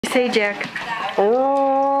Say, Jack.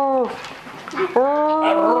 Oh.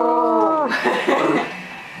 Oh.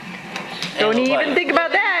 Don't even think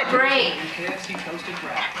about that. Great.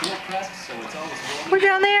 Who's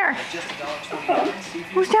down there?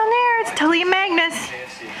 Who's down there? It's Tully and Magnus.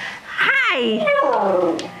 Hi.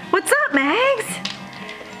 What's up, Mags?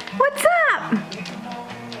 What's up?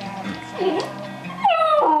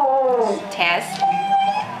 Tess.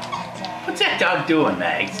 What's that dog doing,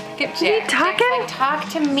 Mags? Good Is he talking? Like, talk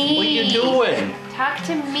to me. What are you doing? Talk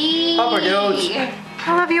to me. Pupper dudes.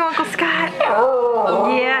 I love you, Uncle Scott.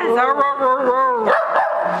 Yes.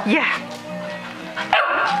 Yeah.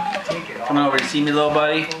 Coming over to see me, little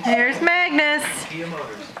buddy? There's Magnus.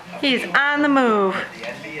 He's on the move.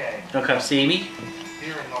 Don't come see me?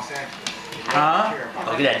 Huh?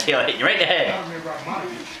 Look at that tail hitting you right in the head.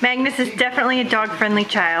 Magnus is definitely a dog-friendly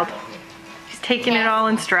child. He's taking it all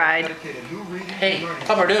in stride. Hey,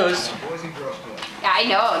 Pupper Dudes. Yeah, I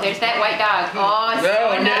know. There's that white dog. Oh, it's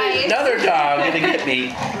so No, nice. another dog gonna get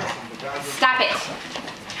me. Stop it.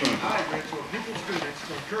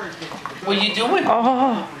 What are you doing?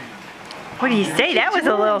 Oh. What do you say? That was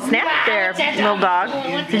a little snap there, little dog.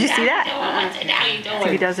 Did you see that? See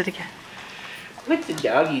if he does it again. What's the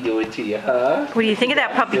doggy doing to you, huh? What do you think of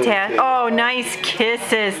that puppy, Tad? Oh, nice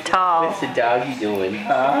kisses, Tall. What's the doggy doing,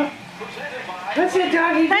 huh? What's the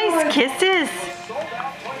doggy doing? Nice kisses.